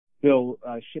Bill,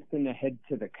 shifting ahead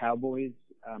to the Cowboys,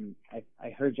 I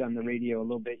heard you on the radio a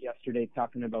little bit yesterday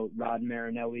talking about Rod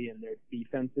Marinelli and their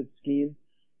defensive scheme.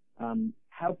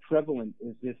 How prevalent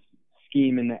is this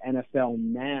scheme in the NFL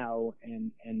now,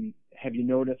 and have you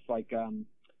noticed, like,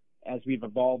 as we've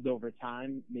evolved over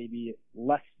time, maybe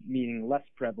less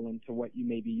prevalent to what you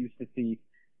maybe used to see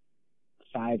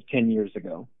 5-10 years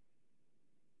ago?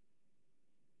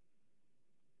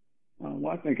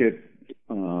 Well, I think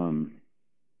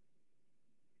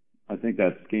I think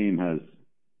that scheme has,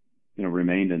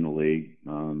 remained in the league.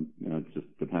 It just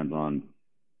depends on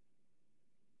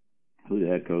who the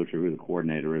head coach or who the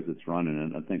coordinator is that's running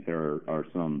it. I think there are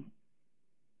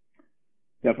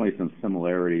definitely some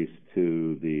similarities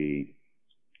to the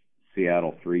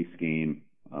Seattle 3 scheme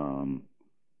from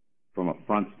a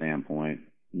front standpoint,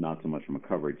 not so much from a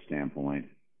coverage standpoint.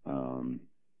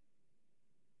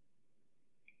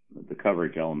 The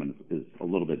coverage element is a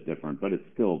little bit different, but it's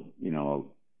still,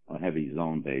 a heavy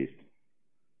zone based.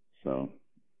 So,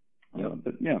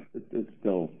 but yeah, it's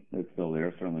still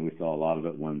there. Certainly, we saw a lot of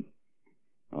it when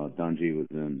Dungy was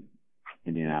in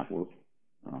Indianapolis,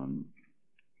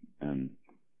 and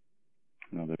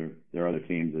there are other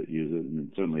teams that use it,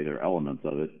 and certainly there are elements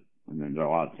of it. And then there are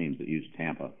a lot of teams that use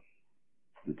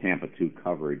the Tampa 2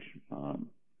 coverage,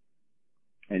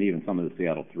 and even some of the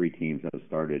Seattle 3 teams have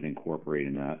started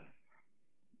incorporating that,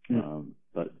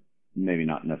 but maybe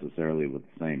not necessarily with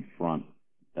the same front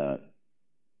that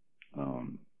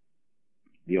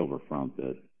the over front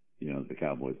that the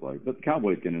Cowboys like. But the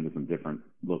Cowboys get into some different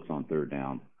looks on third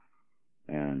down,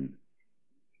 and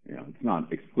it's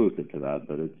not exclusive to that,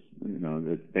 but it's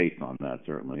it's based on that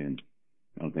certainly. And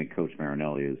I don't think Coach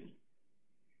Marinelli has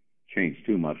changed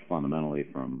too much fundamentally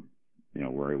from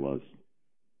where he was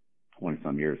 20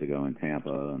 some years ago in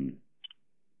Tampa and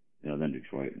then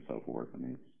Detroit and so forth. I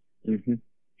mean,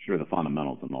 sure, the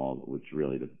fundamentals and all, which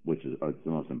is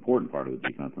the most important part of the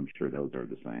defense, I'm sure those are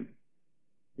the same.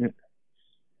 Yeah.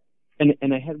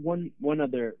 And I had one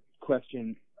other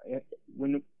question.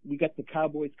 When we got the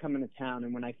Cowboys coming to town,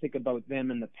 and when I think about them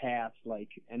in the past, like,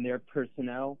 and their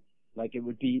personnel, like, it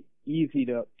would be easy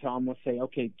to almost say,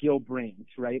 okay, Gil Brandt,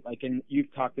 right? Like, and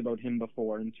you've talked about him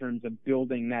before in terms of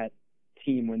building that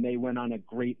team when they went on a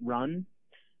great run.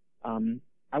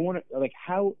 I want to, like,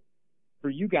 how, for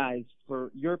you guys,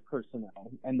 for your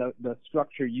personnel and the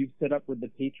structure you've set up with the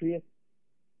Patriots,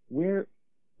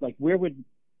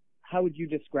 how would you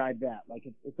describe that? Like,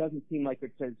 it doesn't seem like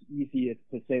it's as easy as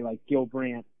to say, like, Gil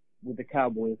Brandt with the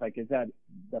Cowboys. Like, is that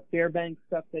the Fairbanks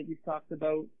stuff that you've talked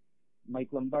about, Mike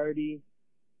Lombardi?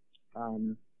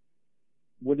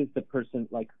 What is the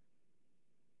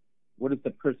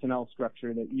personnel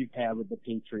structure that you've had with the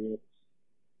Patriots?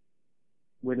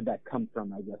 Where did that come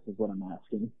from, I guess, is what I'm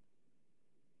asking.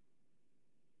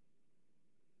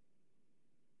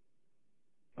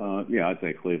 Yeah, I'd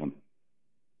say Cleveland.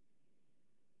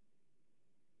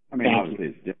 I mean, obviously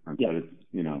it's different, but it's,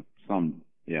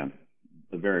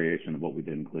 the variation of what we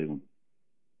did in Cleveland.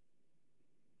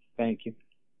 Thank you.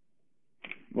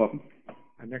 Welcome.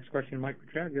 Our next question, Mike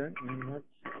Petraglia, and that's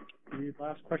the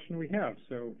last question we have.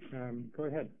 So go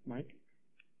ahead, Mike.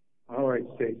 All right,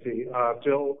 Stacy.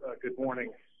 Bill, good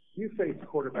morning. You face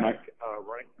quarterback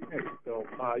Bill.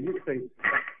 You face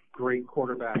great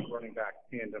quarterback, running back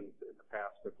tandems in the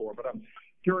past before, but I'm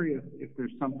curious if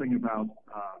there's something about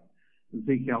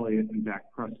Zeke Elliott and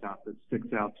Dak Prescott that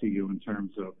sticks out to you in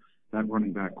terms of that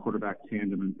running back quarterback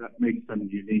tandem, and that makes them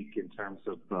unique in terms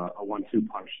of a 1-2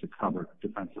 punch to cover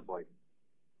defensively.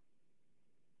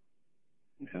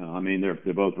 Yeah, I mean,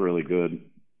 they're both really good.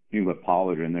 Even with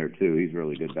Pollard in there too, he's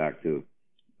really good back too.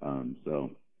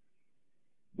 So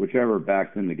whichever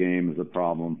back's in the game is a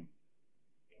problem.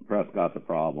 Prescott's a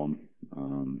problem.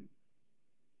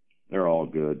 They're all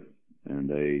good, and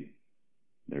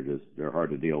they're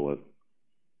hard to deal with.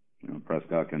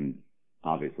 Prescott can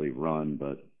obviously run,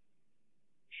 but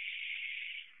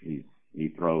he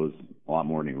throws a lot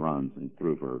more than he runs. He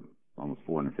threw for almost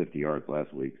 450 yards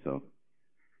last week, so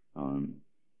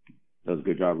does a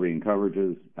good job reading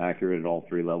coverages, accurate at all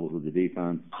 3 levels of the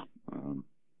defense,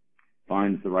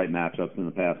 finds the right matchups in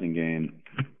the passing game.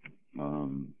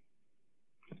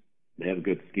 They have a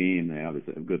good scheme. They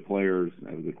obviously have good players.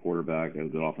 They have a good quarterback. They have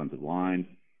a good offensive line.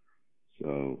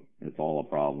 So it's all a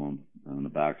problem. And the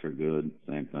backs are good.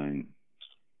 Same thing.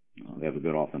 They have a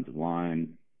good offensive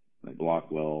line. They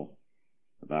block well.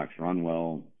 The backs run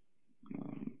well.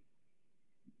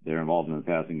 They're involved in the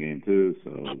passing game too,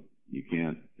 so you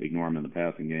can't ignore them in the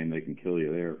passing game. They can kill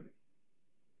you there.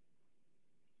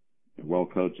 They're well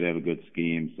coached. They have a good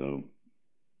scheme, so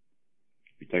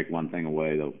if you take one thing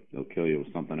away, they'll kill you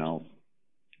with something else.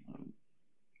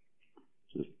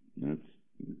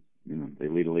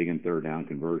 the league in third down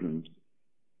conversions.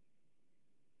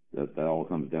 That all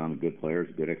comes down to good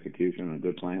players, good execution, and a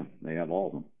good plan. They have all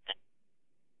of them.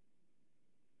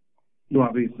 You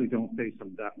obviously don't face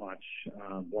them that much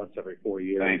once every 4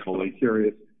 years. Thankfully. I'm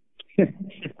curious.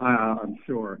 I'm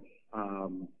sure.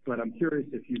 But I'm curious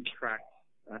if you've tracked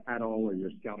at all, or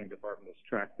your scouting department has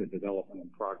tracked the development and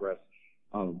progress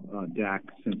of Dak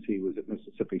since he was at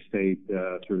Mississippi State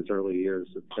through his early years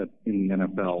in the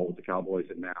NFL with the Cowboys,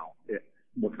 and now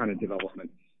what kind of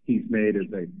development he's made as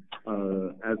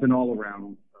an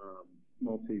all-around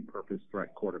multi-purpose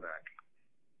threat quarterback.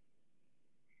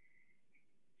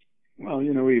 Well,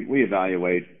 you know, we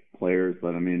evaluate players,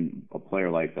 but I mean, a player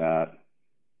like that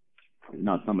is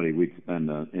not somebody we'd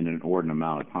spend an inordinate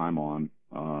amount of time on,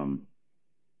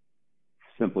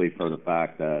 simply for the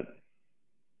fact that,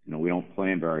 you know, we don't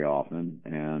play him very often,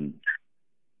 and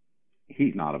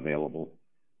he's not available.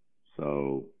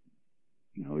 So,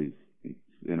 you know, he's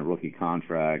in a rookie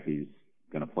contract. He's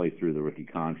going to play through the rookie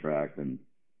contract and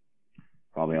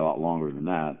probably a lot longer than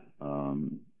that.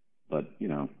 But, you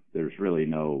know, there's really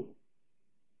no,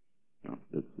 you know,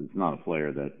 it's not a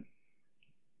player that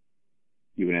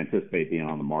you would anticipate being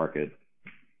on the market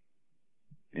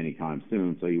anytime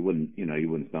soon. So you wouldn't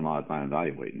spend a lot of time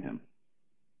evaluating him.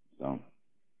 So,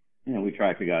 you know, we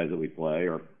track the guys that we play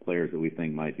or players that we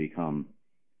think might become,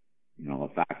 you know, a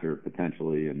factor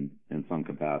potentially in some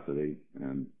capacity,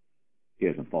 and he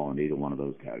hasn't fallen into either one of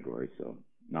those categories. So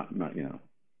not you know,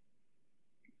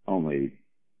 only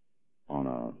on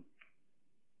a,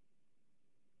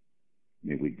 I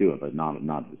mean, we do it, but not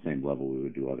at the same level we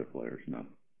would do other players. No.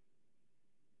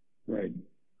 Right.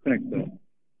 Thanks, Bill.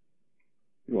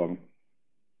 You're welcome.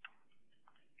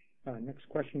 Next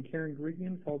question, Karen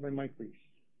Gregian, followed by Mike Reese.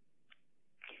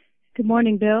 Good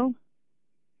morning, Bill.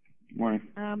 Good morning.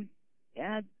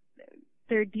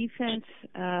 Their defense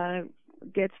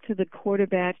gets to the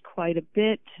quarterback quite a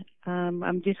bit.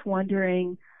 I'm just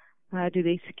wondering, do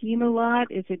they scheme a lot?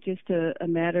 Is it just a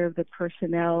matter of the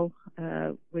personnel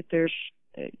with their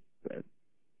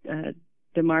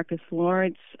DeMarcus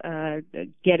Lawrence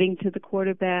getting to the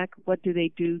quarterback? What do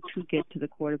they do to get to the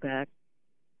quarterback?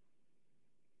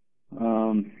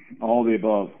 All the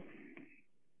above.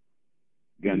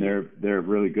 Again, they're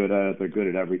really good at it. They're good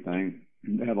at everything.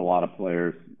 They have a lot of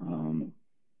players. I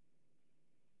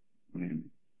mean,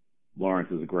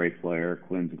 Lawrence is a great player.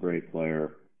 Quinn's a great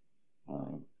player.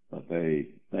 But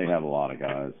they have a lot of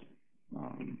guys.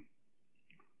 You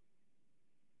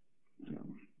know,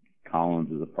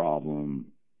 Collins is a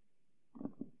problem.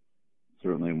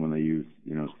 Certainly when they use,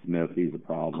 you know, Smith, he's a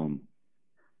problem.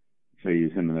 They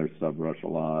use him in their sub rush a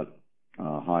lot.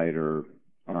 Hyder,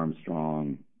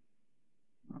 Armstrong.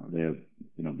 They have,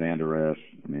 you know, Van Der Esch.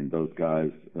 I mean, those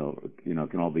guys, you know,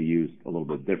 can all be used a little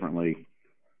bit differently,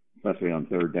 especially on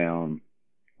third down.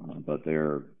 But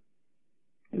there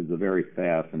is a very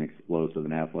fast and explosive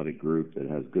and athletic group that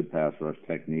has good pass rush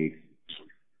techniques,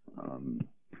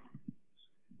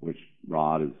 which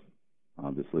Rod is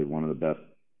obviously one of the best,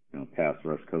 you know, pass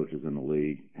rush coaches in the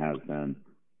league, has been.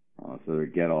 So their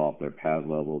get off, their pad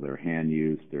level, their hand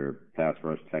use, their pass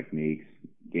rush techniques,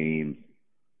 games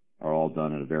are all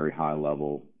done at a very high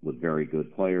level with very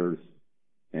good players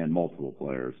and multiple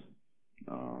players.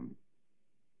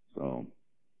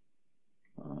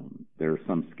 There's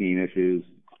some scheme issues,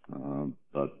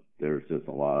 but there's just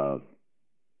a lot of,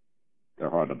 they're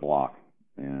hard to block,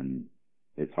 and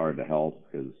it's hard to help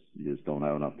because you just don't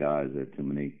have enough guys. There are too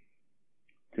many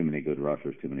good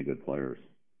rushers, too many good players.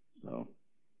 So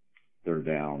third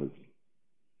down is,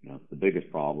 you know, the biggest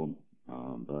problem,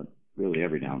 but really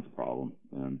every down's a problem.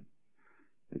 And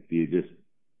if you just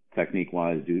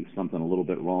technique-wise do something a little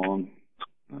bit wrong,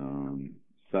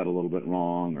 set a little bit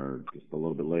wrong, or just a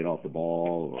little bit late off the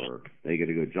ball, or they get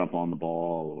a good jump on the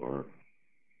ball, or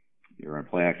you're in a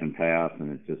play-action pass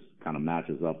and it just kind of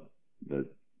matches up that,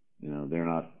 you know, they're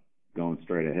not going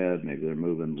straight ahead. Maybe they're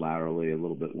moving laterally a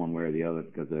little bit one way or the other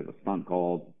because they have a stunt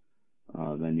called.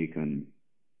 Then you can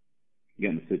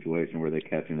get in a situation where they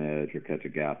catch an edge or catch a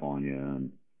gap on you,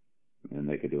 and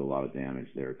they could do a lot of damage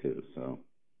there too. So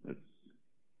it's,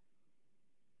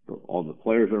 all the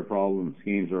players are a problem,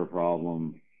 schemes are a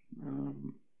problem,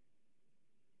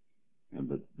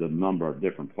 and the number of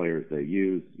different players they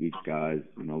use, each guy's,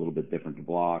 you know, a little bit different to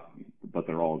block, but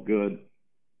they're all good.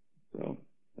 So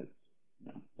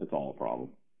it's all a problem.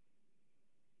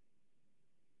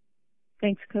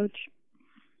 Thanks, Coach.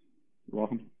 You're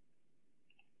welcome.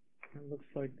 It looks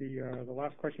like the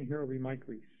last question here will be Mike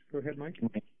Reese. Go ahead, Mike.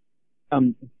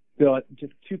 Bill,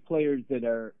 just two players that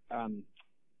are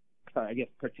I guess,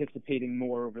 participating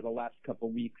more over the last couple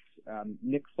of weeks.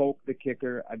 Nick Folk, the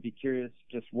kicker, I'd be curious,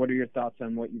 just what are your thoughts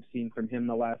on what you've seen from him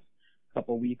the last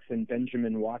couple of weeks? And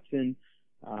Benjamin Watson,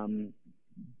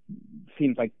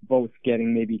 seems like both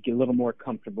getting maybe a little more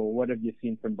comfortable. What have you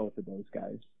seen from both of those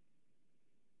guys?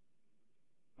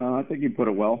 I think you put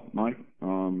it well, Mike.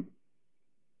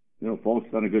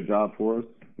 Folk's done a good job for us.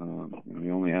 He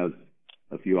only has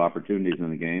a few opportunities in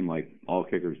the game, like all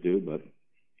kickers do, but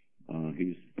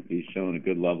he's shown a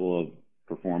good level of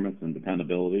performance and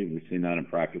dependability. We've seen that in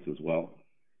practice as well,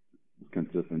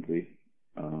 consistency.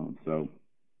 So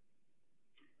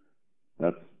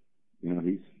that's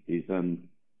he's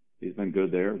been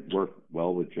good there. Worked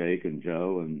well with Jake and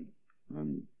Joe, and I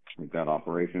think that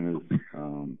operation is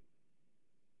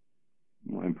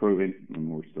improving. And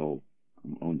we're still,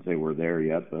 I wouldn't say we're there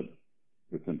yet, but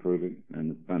it's improving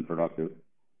and it's been productive.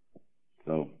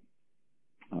 So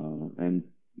and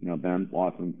Ben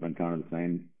Watson's been kind of the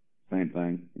same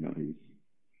thing.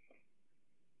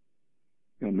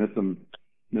 He's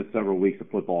missed several weeks of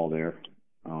football there.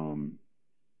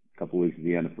 A couple weeks at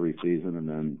the end of preseason, and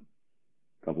then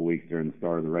a couple weeks during the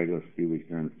start of the regular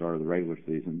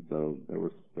season. So there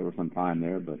was some time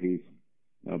there, but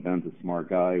Ben's a smart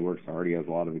guy. He works hard. He has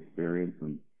a lot of experience,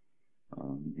 and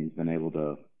he's been able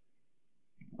to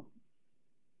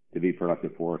be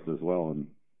productive for us as well,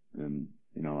 and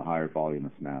a higher volume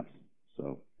of snaps.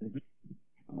 So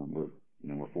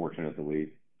we're fortunate that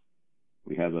we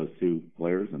have those two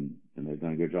players, and they've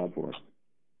done a good job for us.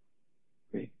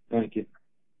 Great. Thank you.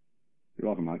 You're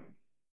welcome, Mike.